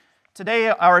Today,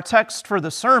 our text for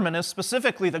the sermon is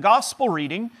specifically the gospel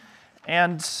reading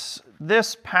and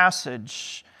this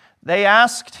passage. They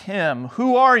asked him,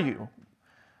 "Who are you?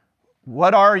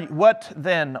 What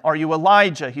then? Are you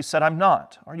Elijah?" He said, "I'm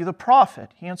not." "Are you the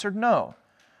prophet?" He answered, "No."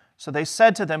 So they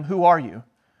said to them, "Who are you?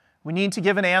 We need to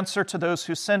give an answer to those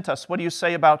who sent us. What do you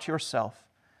say about yourself?"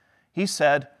 He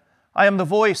said, "I am the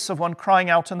voice of one crying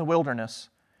out in the wilderness,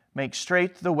 'Make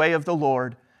straight the way of the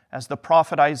Lord,' as the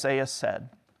prophet Isaiah said."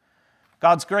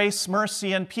 God's grace,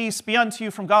 mercy, and peace be unto you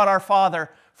from God our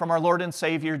Father, from our Lord and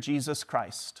Savior, Jesus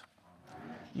Christ.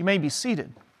 You may be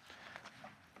seated.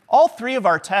 All three of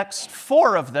our texts,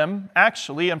 four of them,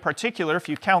 actually, in particular, if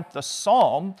you count the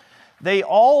psalm, they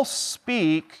all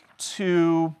speak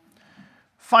to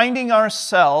finding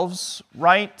ourselves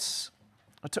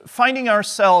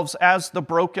as the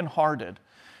brokenhearted,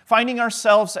 finding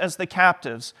ourselves as the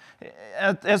captives.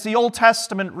 As the Old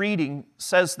Testament reading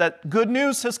says that good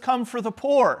news has come for the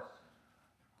poor.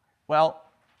 Well,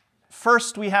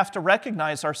 first we have to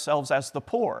recognize ourselves as the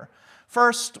poor.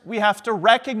 First, we have to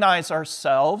recognize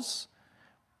ourselves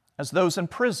as those in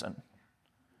prison.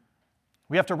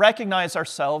 We have to recognize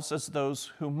ourselves as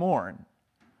those who mourn.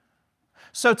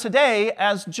 So today,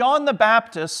 as John the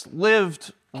Baptist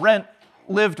lived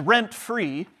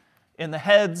rent-free in the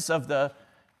heads of the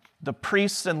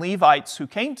priests and Levites who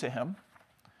came to him,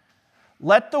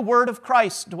 let the word of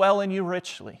Christ dwell in you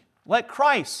richly. Let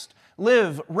Christ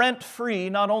live rent-free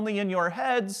not only in your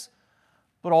heads,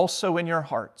 but also in your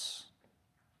hearts.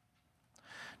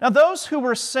 Now, those who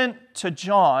were sent to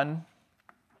John,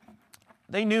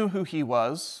 they knew who he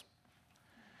was.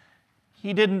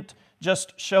 He didn't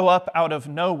just show up out of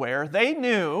nowhere. They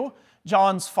knew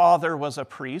John's father was a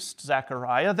priest,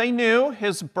 Zechariah. They knew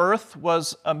his birth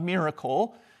was a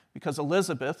miracle because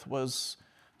Elizabeth was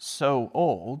so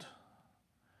old.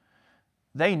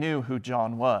 They knew who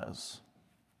John was.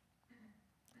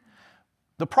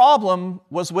 The problem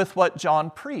was with what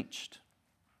John preached.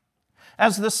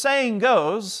 As the saying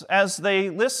goes, as they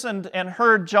listened and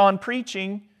heard John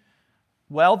preaching,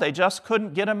 well, they just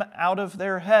couldn't get him out of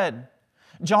their head.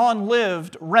 John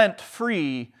lived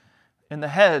rent-free in the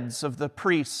heads of the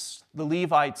priests, the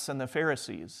Levites, and the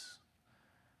Pharisees.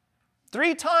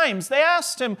 3 times they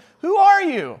asked him, "Who are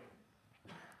you?"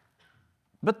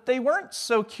 But they weren't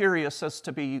so curious as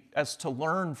to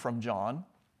learn from John.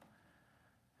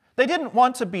 They didn't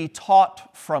want to be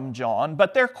taught from John,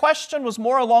 but their question was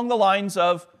more along the lines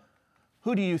of,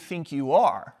 "Who do you think you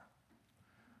are?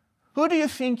 Who do you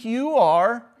think you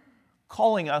are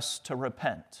calling us to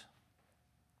repent?"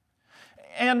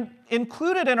 And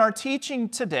included in our teaching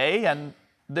today and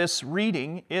this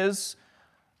reading is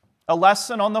a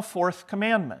lesson on the 4th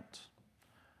commandment.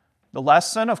 The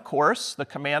lesson, of course, the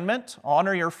commandment,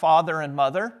 honor your father and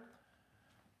mother.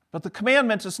 But the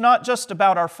commandment is not just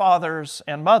about our fathers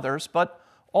and mothers, but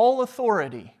all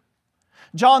authority.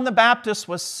 John the Baptist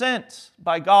was sent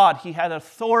by God. He had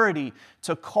authority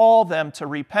to call them to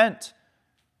repent.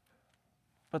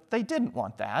 But they didn't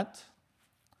want that.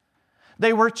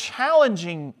 They were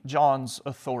challenging John's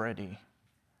authority.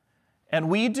 And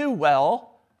we do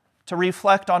well to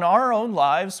reflect on our own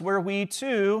lives where we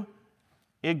too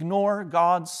ignore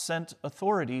God's sent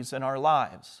authorities in our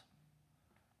lives.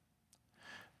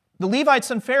 The Levites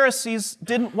and Pharisees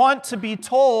didn't want to be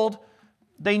told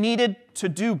they needed to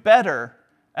do better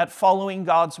at following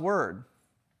God's word,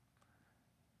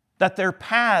 that their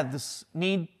paths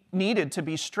needed to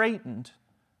be straightened.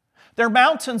 Their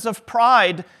mountains of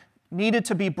pride needed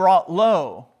to be brought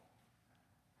low.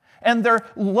 And their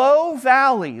low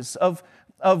valleys of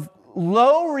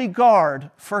low regard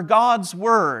for God's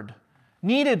word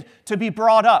needed to be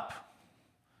brought up.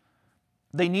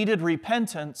 They needed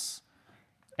repentance,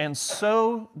 and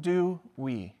so do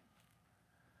we.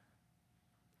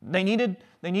 They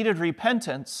needed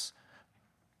repentance,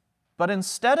 but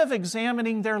instead of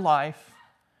examining their life,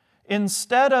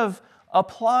 instead of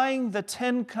applying the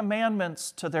 10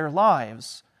 commandments to their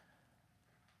lives,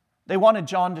 they wanted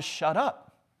John to shut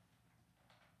up.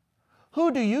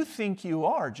 "Who do you think you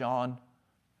are, John,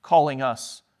 calling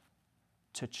us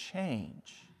to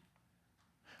change,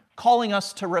 calling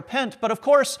us to repent?" But of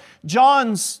course,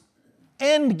 John's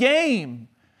end game,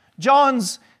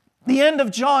 the end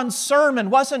of John's sermon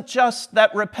wasn't just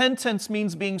that repentance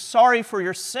means being sorry for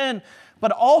your sin,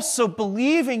 but also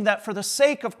believing that for the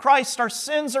sake of Christ our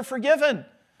sins are forgiven.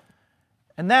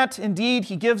 And that indeed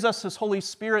He gives us His Holy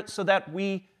Spirit so that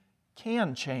we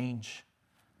can change.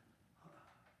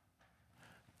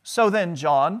 So then,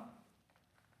 John,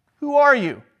 who are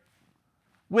you?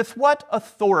 With what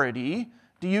authority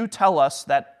do you tell us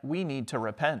that we need to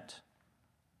repent?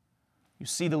 You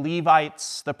see the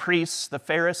Levites, the priests, the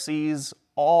Pharisees,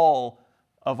 all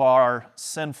of our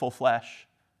sinful flesh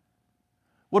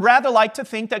would rather like to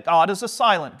think that God is a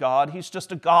silent God. He's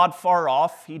just a God far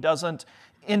off. He doesn't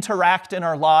interact in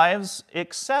our lives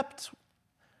except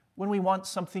when we want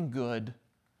something good.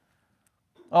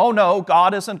 Oh no,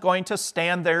 God isn't going to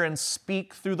stand there and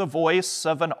speak through the voice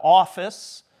of an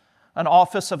office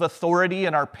of authority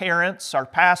in our parents, our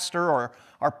pastor, or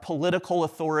our political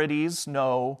authorities.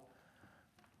 No.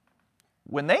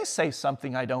 When they say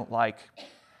something I don't like,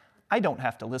 I don't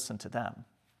have to listen to them.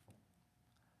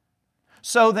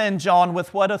 So then, John,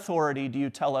 with what authority do you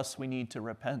tell us we need to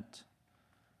repent?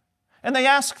 And they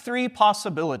ask three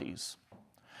possibilities.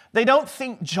 They don't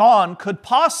think John could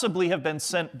possibly have been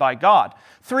sent by God.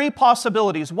 Three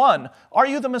possibilities. 1, are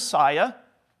you the Messiah?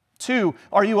 2,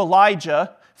 are you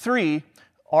Elijah? 3,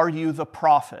 are you the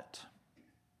prophet?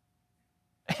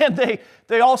 And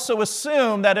they also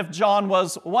assume that if John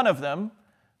was one of them,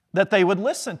 that they would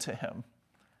listen to him.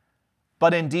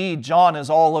 But indeed, John is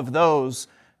all of those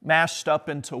mashed up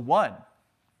into one.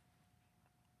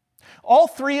 All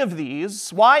three of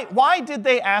these, why did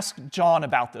they ask John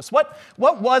about this? What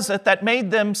was it that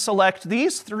made them select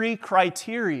these three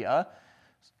criteria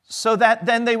so that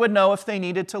then they would know if they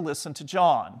needed to listen to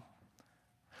John?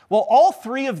 Well, all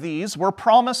three of these were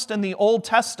promised in the Old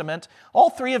Testament. All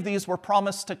three of these were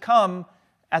promised to come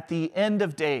at the end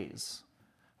of days,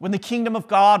 when the kingdom of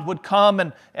God would come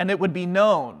and it would be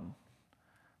known.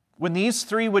 When these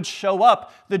three would show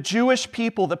up, the Jewish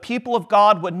people, the people of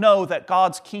God, would know that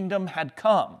God's kingdom had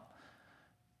come.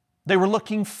 They were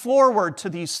looking forward to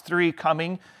these three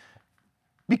coming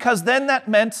because then that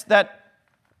meant that,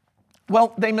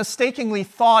 well, they mistakenly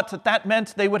thought that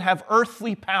meant they would have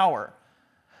earthly power.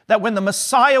 That when the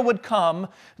Messiah would come,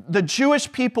 the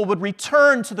Jewish people would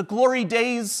return to the glory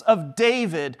days of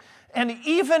David, and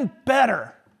even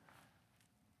better,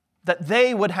 that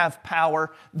they would have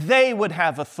power, they would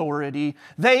have authority,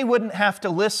 they wouldn't have to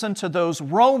listen to those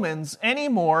Romans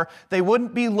anymore, they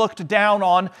wouldn't be looked down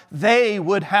on, they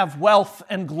would have wealth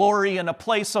and glory and a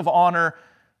place of honor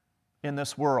in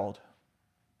this world.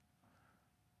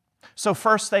 So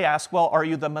first they ask, well, are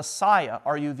you the Messiah?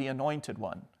 Are you the anointed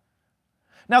one?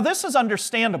 Now this is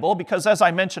understandable because, as I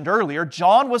mentioned earlier,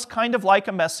 John was kind of like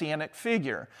a messianic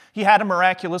figure. He had a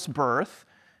miraculous birth.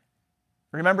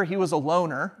 Remember, he was a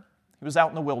loner. He was out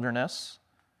in the wilderness.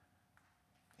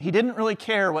 He didn't really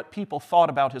care what people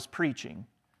thought about his preaching.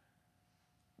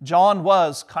 John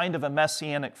was kind of a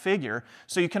messianic figure,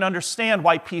 so you can understand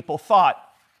why people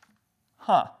thought,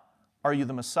 are you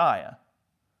the Messiah?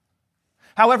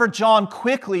 However, John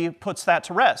quickly puts that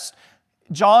to rest.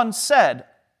 John said,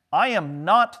 I am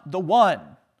not the one.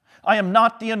 I am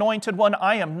not the anointed one.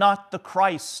 I am not the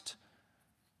Christ.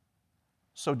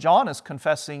 So John is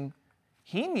confessing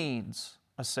he needs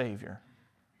a Savior.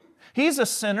 He's a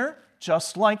sinner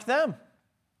just like them.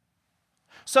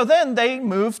 So then they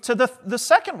move to the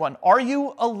second one. Are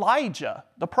you Elijah,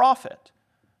 the prophet?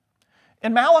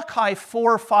 In Malachi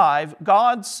 4:5,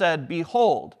 God said,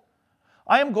 behold,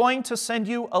 I am going to send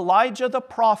you Elijah the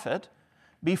prophet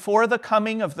before the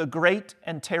coming of the great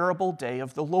and terrible day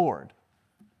of the Lord.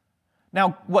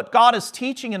 Now, what God is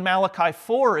teaching in Malachi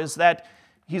 4 is that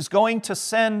He's going to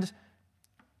send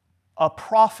a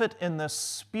prophet in the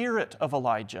spirit of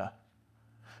Elijah,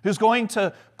 who's going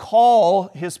to call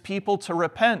His people to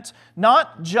repent,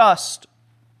 not just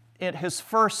at His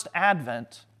first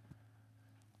advent,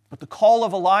 but the call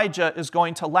of Elijah is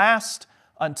going to last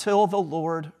until the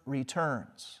Lord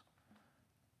returns.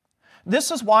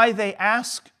 This is why they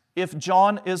ask if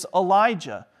John is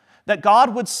Elijah, that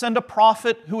God would send a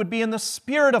prophet who would be in the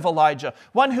spirit of Elijah,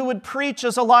 one who would preach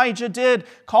as Elijah did,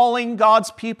 calling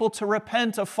God's people to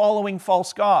repent of following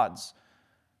false gods.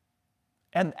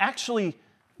 And actually,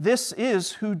 this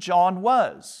is who John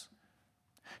was.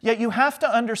 Yet you have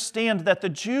to understand that the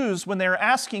Jews, when they're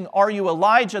asking, are you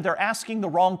Elijah, they're asking the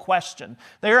wrong question.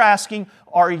 They're asking,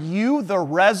 are you the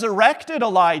resurrected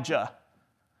Elijah?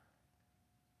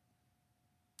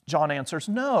 John answers,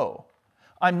 no,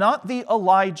 I'm not the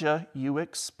Elijah you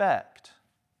expect.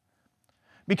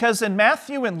 Because in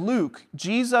Matthew and Luke,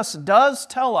 Jesus does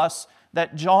tell us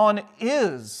that John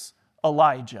is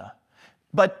Elijah.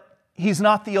 But he's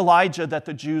not the Elijah that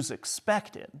the Jews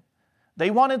expected. They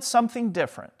wanted something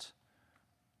different.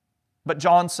 But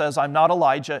John says, I'm not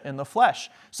Elijah in the flesh.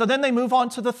 So then they move on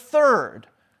to the third.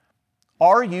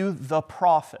 Are you the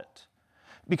prophet?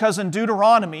 Because in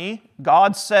Deuteronomy,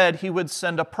 God said He would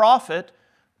send a prophet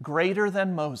greater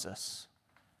than Moses.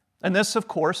 And this, of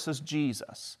course, is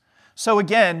Jesus. So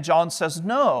again, John says,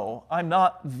 no, I'm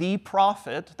not the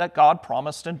prophet that God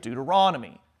promised in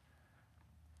Deuteronomy.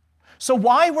 So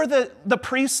why were the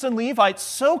priests and Levites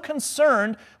so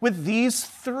concerned with these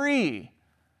three?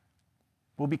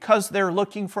 Well, because they're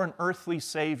looking for an earthly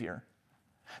Savior.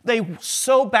 They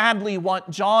so badly want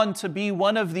John to be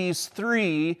one of these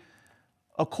three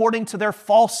according to their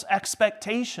false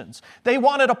expectations. They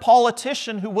wanted a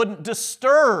politician who wouldn't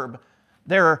disturb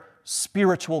their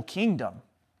spiritual kingdom.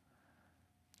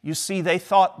 You see, they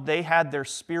thought they had their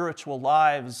spiritual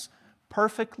lives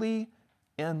perfectly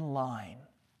in line.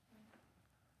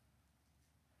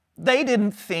 They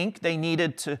didn't think they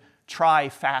needed to try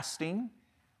fasting.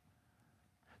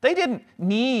 They didn't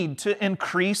need to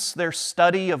increase their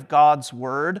study of God's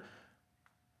Word.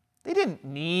 They didn't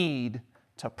need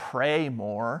to pray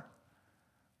more.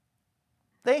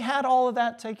 They had all of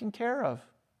that taken care of.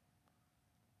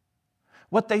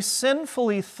 What they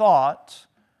sinfully thought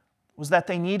was that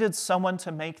they needed someone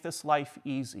to make this life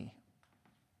easy.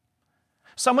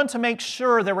 Someone to make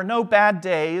sure there were no bad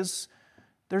days,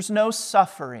 there's no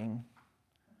suffering.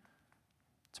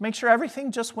 To make sure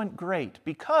everything just went great.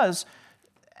 Because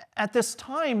at this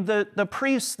time, the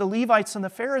priests, the Levites, and the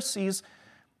Pharisees,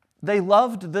 they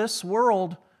loved this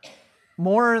world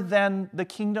more than the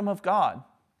kingdom of God.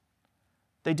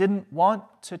 They didn't want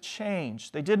to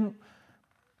change. They didn't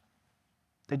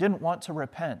want to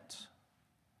repent.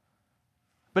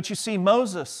 But you see,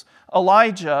 Moses,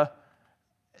 Elijah,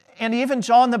 and even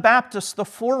John the Baptist, the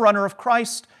forerunner of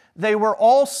Christ, they were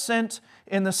all sent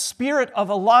in the spirit of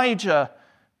Elijah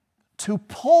to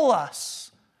pull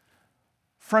us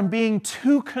from being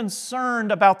too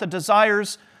concerned about the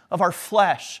desires of our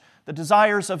flesh, the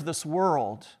desires of this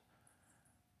world.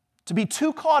 To be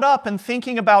too caught up in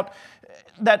thinking about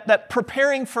that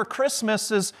preparing for Christmas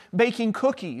is baking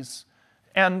cookies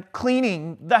and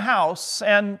cleaning the house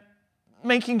and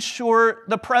making sure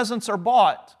the presents are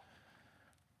bought.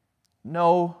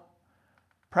 No,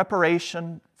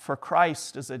 preparation for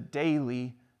Christ is a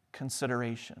daily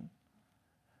consideration,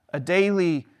 a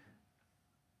daily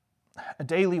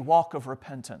walk of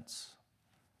repentance.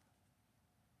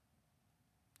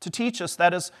 To teach us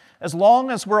that as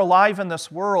long as we're alive in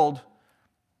this world,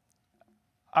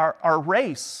 our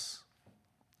race,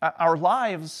 our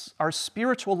lives, our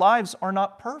spiritual lives are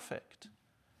not perfect.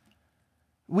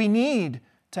 We need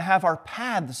to have our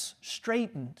paths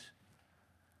straightened.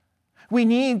 We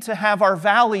need to have our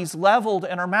valleys leveled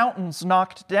and our mountains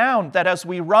knocked down, that as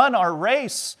we run our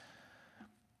race,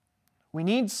 we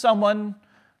need someone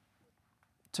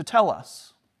to tell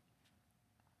us,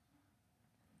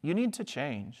 you need to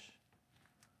change.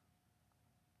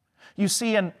 You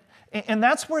see, and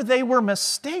that's where they were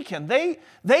mistaken. They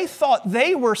thought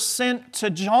they were sent to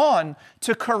John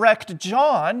to correct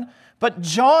John, but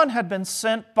John had been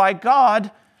sent by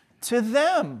God to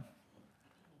them.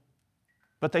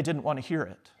 But they didn't want to hear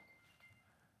it.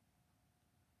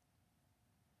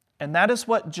 And that is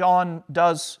what John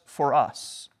does for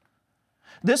us.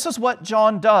 This is what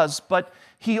John does, but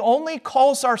he only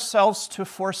calls ourselves to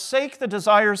forsake the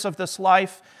desires of this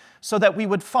life so that we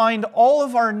would find all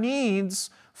of our needs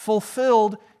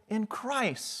fulfilled in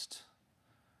Christ.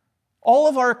 All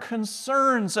of our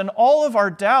concerns and all of our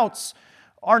doubts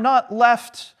are not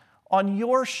left on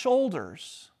your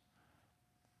shoulders,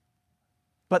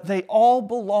 but they all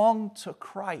belong to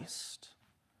Christ.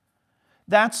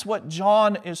 That's what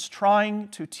John is trying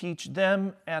to teach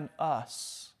them and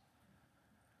us.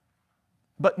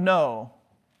 But no,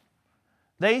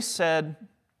 they said,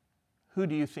 "Who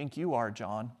do you think you are,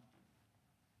 John?"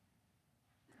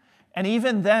 And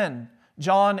even then,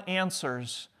 John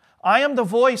answers, "I am the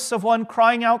voice of one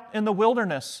crying out in the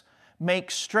wilderness,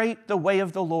 make straight the way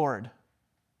of the Lord."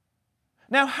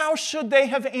 Now, how should they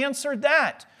have answered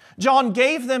that? John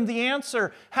gave them the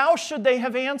answer. How should they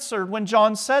have answered when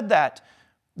John said that?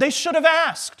 They should have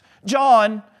asked,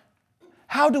 "John,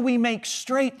 how do we make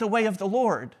straight the way of the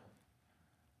Lord?"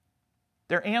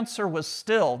 Their answer was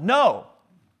still, "No."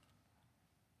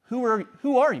 Who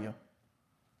are you?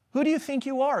 Who do you think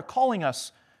you are, calling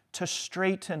us to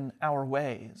straighten our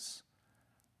ways?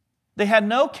 They had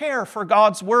no care for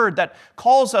God's word that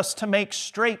calls us to make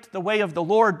straight the way of the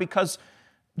Lord, because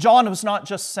John was not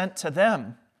just sent to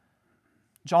them.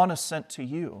 John is sent to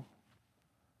you.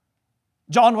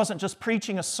 John wasn't just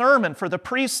preaching a sermon for the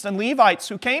priests and Levites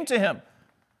who came to him.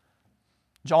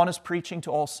 John is preaching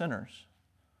to all sinners.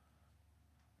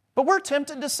 But we're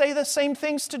tempted to say the same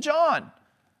things to John.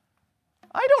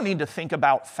 I don't need to think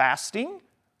about fasting.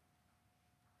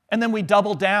 And then we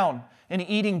double down in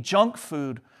eating junk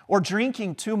food or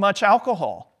drinking too much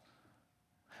alcohol.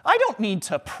 I don't need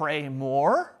to pray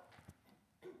more.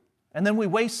 And then we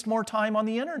waste more time on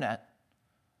the internet.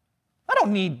 I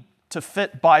don't need to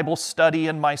fit Bible study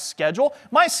in my schedule.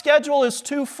 My schedule is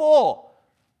too full.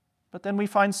 But then we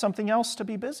find something else to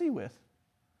be busy with.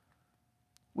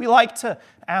 We like to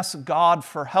ask God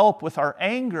for help with our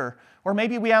anger, or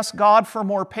maybe we ask God for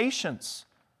more patience.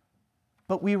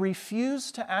 But we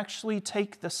refuse to actually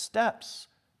take the steps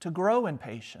to grow in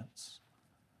patience.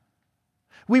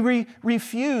 We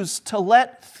refuse to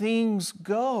let things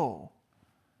go.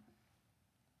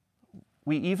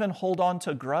 We even hold on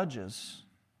to grudges.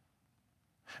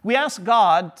 We ask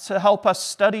God to help us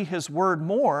study His Word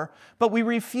more, but we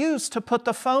refuse to put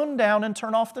the phone down and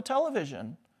turn off the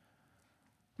television.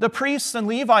 The priests and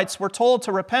Levites were told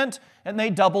to repent, and they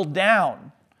doubled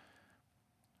down.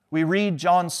 We read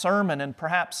John's sermon and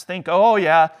perhaps think, oh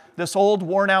yeah, this old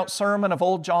worn-out sermon of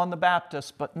old John the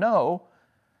Baptist. But no,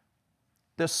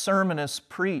 this sermon is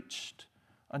preached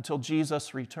until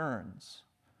Jesus returns.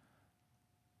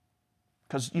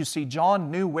 Because you see, John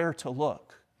knew where to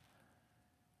look.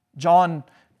 John,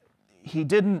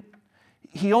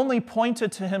 he only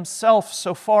pointed to himself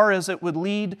so far as it would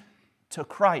lead to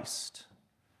Christ.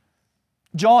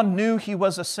 John knew he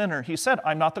was a sinner. He said,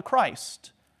 I'm not the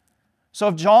Christ. So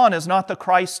if John is not the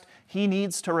Christ, he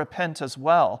needs to repent as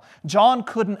well. John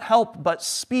couldn't help but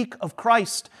speak of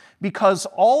Christ because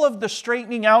all of the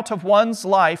straightening out of one's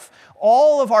life,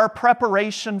 all of our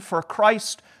preparation for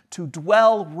Christ to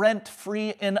dwell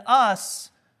rent-free in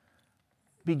us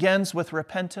begins with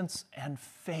repentance and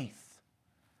faith.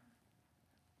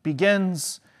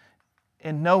 Begins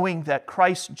in knowing that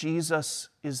Christ Jesus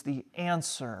is the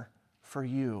answer for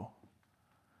you.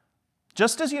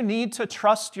 Just as you need to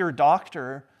trust your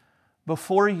doctor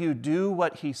before you do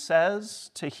what he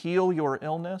says to heal your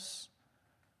illness,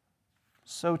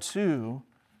 so too,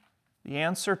 the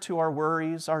answer to our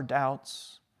worries, our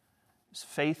doubts, is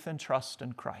faith and trust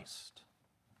in Christ.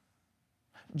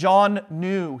 John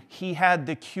knew he had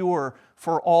the cure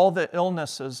for all the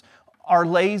illnesses, our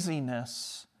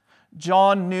laziness.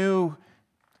 John knew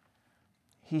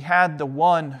he had the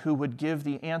one who would give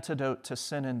the antidote to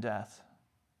sin and death.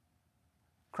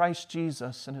 Christ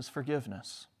Jesus and His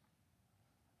forgiveness.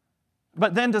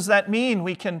 But then does that mean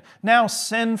we can now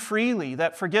sin freely,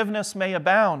 that forgiveness may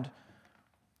abound?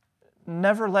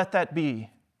 Never let that be.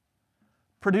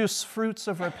 Produce fruits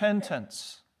of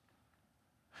repentance.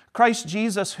 Christ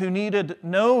Jesus, who needed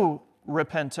no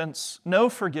repentance, no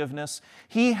forgiveness,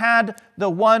 He had the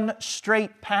one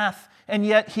straight path, and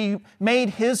yet He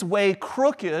made His way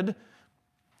crooked.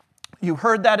 You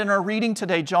heard that in our reading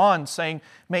today, John saying,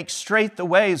 make straight the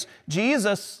ways.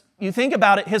 Jesus, you think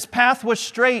about it, His path was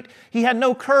straight. He had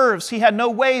no curves. He had no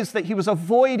ways that He was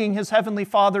avoiding His Heavenly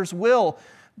Father's will.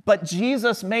 But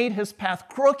Jesus made His path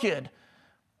crooked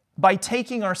by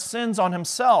taking our sins on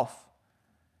Himself.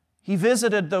 He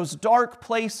visited those dark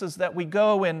places that we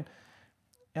go in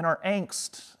our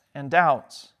angst and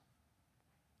doubts.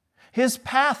 His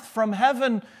path from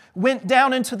heaven went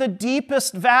down into the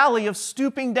deepest valley of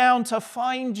stooping down to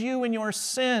find you in your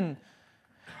sin.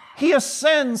 He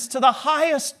ascends to the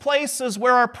highest places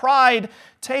where our pride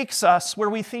takes us, where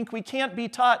we think we can't be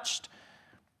touched.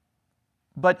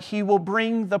 But He will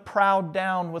bring the proud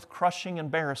down with crushing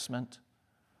embarrassment.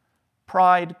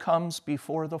 Pride comes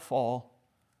before the fall.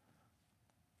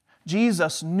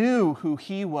 Jesus knew who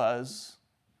He was,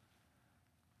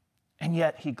 and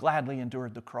yet He gladly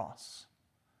endured the cross.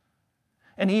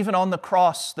 And even on the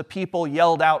cross, the people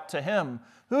yelled out to Him,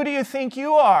 "Who do you think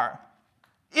you are?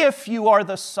 If you are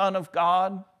the Son of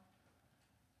God."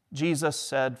 Jesus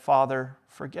said, "Father,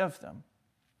 forgive them.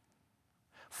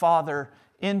 Father,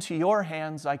 into your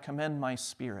hands I commend my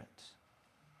spirit."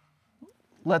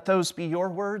 Let those be your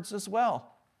words as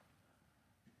well.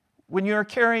 When you're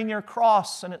carrying your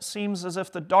cross and it seems as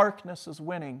if the darkness is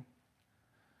winning,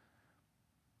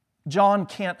 John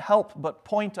can't help but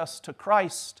point us to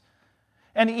Christ.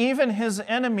 And even his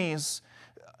enemies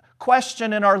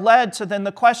question and are led to then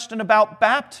the question about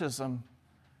baptism.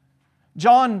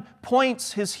 John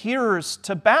points his hearers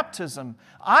to baptism.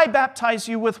 I baptize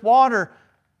you with water,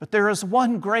 but there is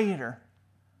one greater.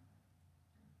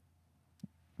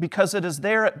 Because it is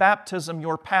there at baptism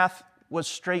your path was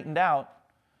straightened out.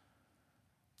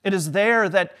 It is there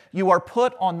that you are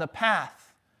put on the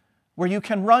path where you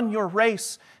can run your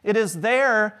race. It is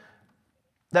there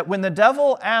that when the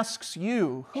devil asks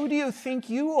you, "Who do you think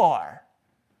you are?"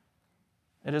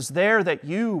 it is there that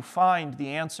you find the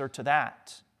answer to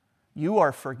that. You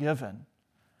are forgiven.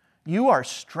 You are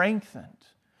strengthened.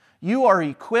 You are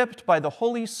equipped by the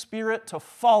Holy Spirit to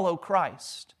follow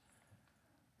Christ.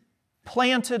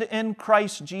 Planted in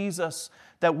Christ Jesus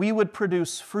that we would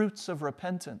produce fruits of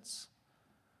repentance.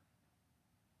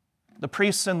 The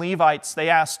priests and Levites, they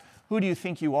asked, Who do you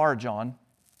think you are, John?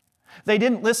 They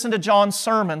didn't listen to John's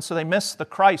sermon, so they missed the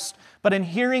Christ. But in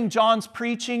hearing John's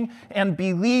preaching and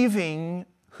believing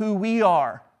who we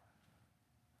are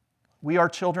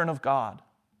children of God.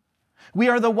 We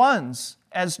are the ones,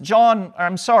 as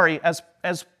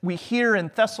we hear in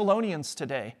Thessalonians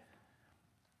today,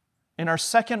 in our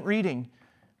second reading,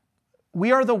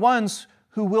 we are the ones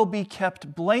who will be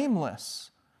kept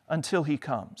blameless until He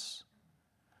comes.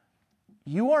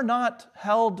 You are not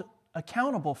held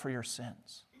accountable for your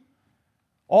sins.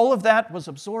 All of that was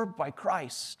absorbed by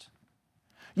Christ.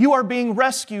 You are being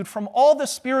rescued from all the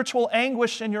spiritual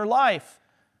anguish in your life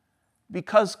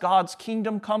because God's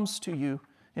kingdom comes to you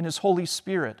in His Holy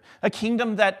Spirit, a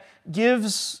kingdom that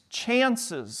gives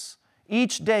chances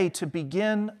each day to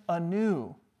begin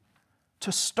anew,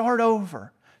 to start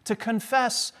over, to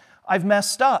confess, I've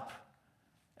messed up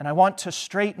and I want to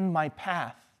straighten my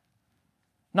path,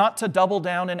 not to double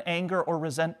down in anger or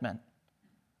resentment.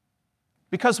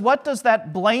 Because what does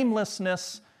that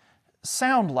blamelessness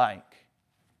sound like?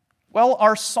 Well,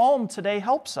 our psalm today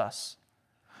helps us.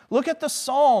 Look at the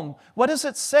psalm. What does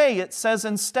it say? It says,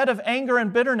 instead of anger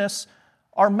and bitterness,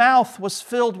 our mouth was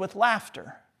filled with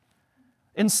laughter.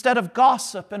 Instead of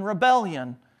gossip and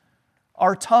rebellion,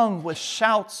 our tongue was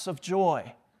shouts of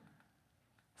joy.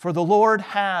 For the Lord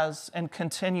has and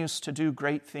continues to do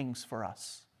great things for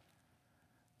us.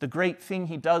 The great thing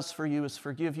He does for you is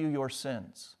forgive you your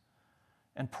sins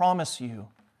and promise you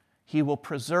He will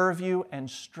preserve you and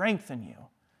strengthen you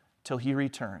till He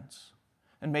returns.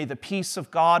 And may the peace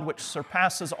of God, which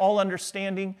surpasses all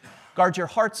understanding, guard your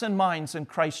hearts and minds in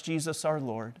Christ Jesus our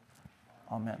Lord.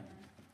 Amen.